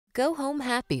Go home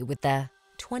happy with the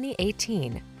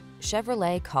 2018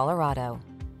 Chevrolet Colorado.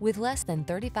 With less than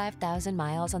 35,000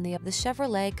 miles on the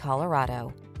Chevrolet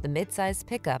Colorado, the midsize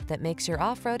pickup that makes your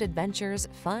off-road adventures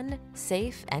fun,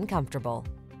 safe, and comfortable.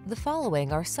 The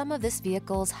following are some of this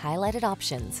vehicle's highlighted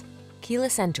options: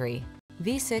 keyless entry,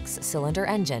 V6 cylinder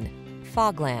engine,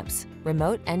 fog lamps,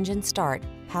 remote engine start,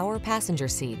 power passenger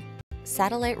seat,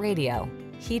 satellite radio,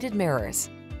 heated mirrors,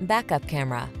 backup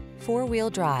camera, four-wheel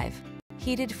drive,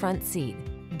 heated front seat.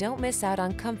 Don't miss out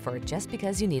on comfort just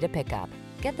because you need a pickup.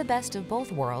 Get the best of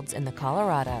both worlds in the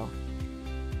Colorado.